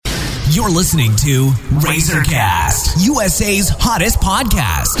You're listening to Razorcast, USA's hottest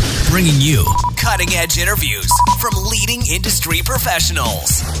podcast, bringing you cutting-edge interviews from leading industry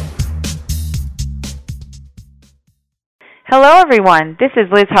professionals. Hello, everyone. This is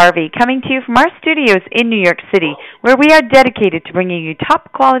Liz Harvey coming to you from our studios in New York City, where we are dedicated to bringing you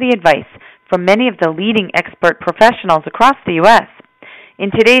top-quality advice from many of the leading expert professionals across the U.S. In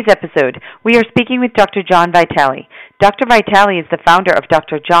today's episode, we are speaking with Dr. John Vitale. Dr. Vitale is the founder of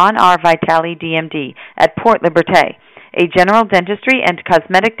Dr. John R. Vitale, DMD, at Port Liberté, a general dentistry and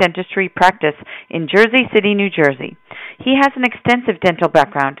cosmetic dentistry practice in Jersey City, New Jersey. He has an extensive dental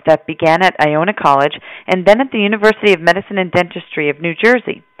background that began at Iona College and then at the University of Medicine and Dentistry of New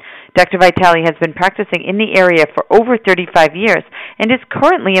Jersey. Dr. Vitale has been practicing in the area for over 35 years and is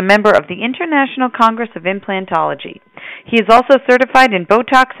currently a member of the International Congress of Implantology. He is also certified in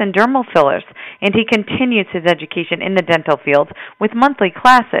Botox and dermal fillers, and he continues his education in the dental field with monthly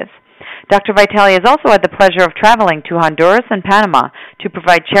classes. Dr. Vitale has also had the pleasure of traveling to Honduras and Panama to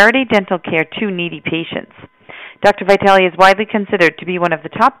provide charity dental care to needy patients. Dr. Vitale is widely considered to be one of the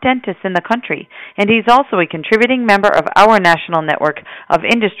top dentists in the country, and he's also a contributing member of our national network of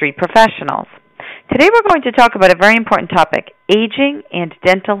industry professionals. Today we're going to talk about a very important topic, aging and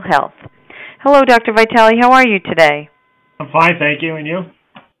dental health. Hello, Dr. Vitale. How are you today? I'm fine, thank you. And you?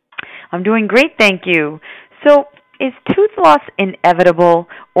 I'm doing great, thank you. So, is tooth loss inevitable,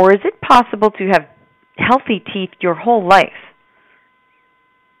 or is it possible to have healthy teeth your whole life?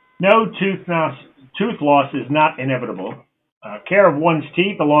 No, tooth loss is not inevitable. Care of one's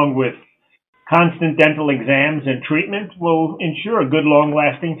teeth, along with constant dental exams and treatment, will ensure good,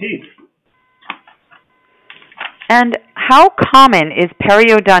 long-lasting teeth. And how common is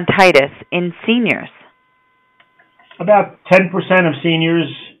periodontitis in seniors? About 10% of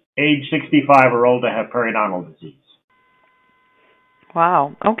seniors age 65 or older have periodontal disease.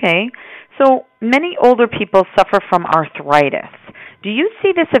 Wow, okay. So many older people suffer from arthritis. Do you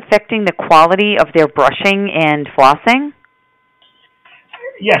see this affecting the quality of their brushing and flossing?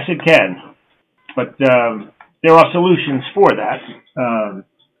 Yes, it can. But there are solutions for that.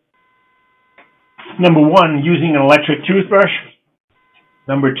 Number one, using an electric toothbrush.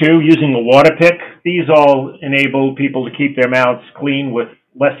 Number two, using a water pick. These all enable people to keep their mouths clean with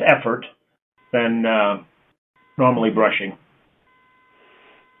less effort than normally brushing.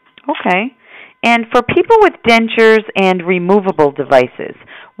 Okay. And for people with dentures and removable devices,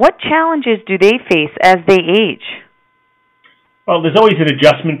 what challenges do they face as they age? Well, there's always an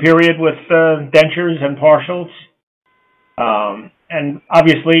adjustment period with dentures and partials. And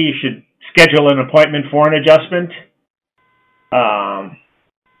obviously, you should schedule an appointment for an adjustment.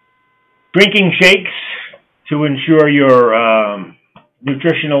 Drinking shakes to ensure your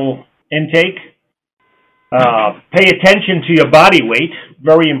nutritional intake. Pay attention to your body weight,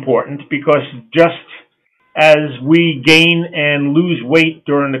 very important, because just as we gain and lose weight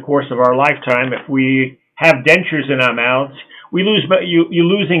during the course of our lifetime, if we have dentures in our mouths, you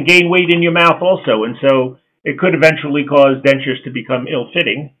lose and gain weight in your mouth also, and so it could eventually cause dentures to become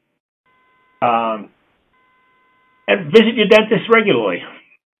ill-fitting. And visit your dentist regularly.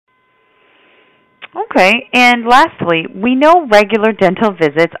 Okay, and lastly, we know regular dental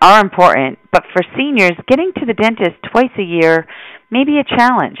visits are important, but for seniors, getting to the dentist twice a year may be a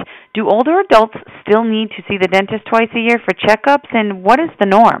challenge. Do older adults still need to see the dentist twice a year for checkups, and what is the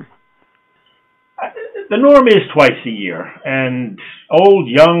norm? The norm is twice a year, and old,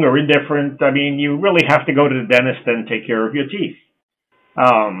 young, or indifferent, I mean, you really have to go to the dentist and take care of your teeth.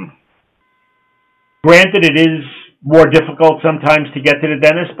 Granted, it is more difficult sometimes to get to the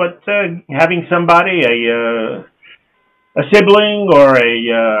dentist, but having somebody, a sibling or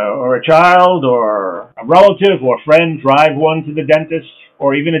a child or a relative or friend drive one to the dentist,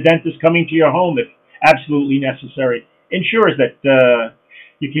 or even a dentist coming to your home if absolutely necessary, ensures that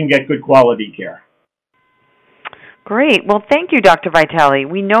you can get good quality care. Great. Well, thank you, Dr. Vitale.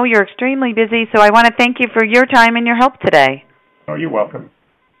 We know you're extremely busy, so I want to thank you for your time and your help today. Oh, you're welcome.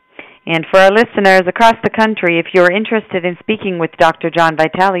 And for our listeners across the country, if you're interested in speaking with Dr. John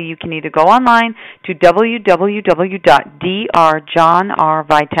Vitale, you can either go online to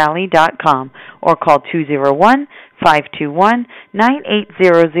www.drjohnrvitale.com or call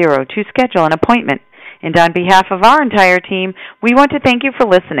 201-521-9800 to schedule an appointment. And on behalf of our entire team, we want to thank you for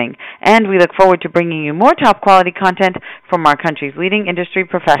listening, and we look forward to bringing you more top-quality content from our country's leading industry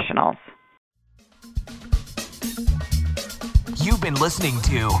professionals. You've been listening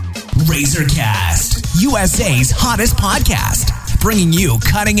to Razorcast, USA's hottest podcast, bringing you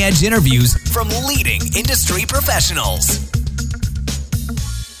cutting-edge interviews from leading industry professionals.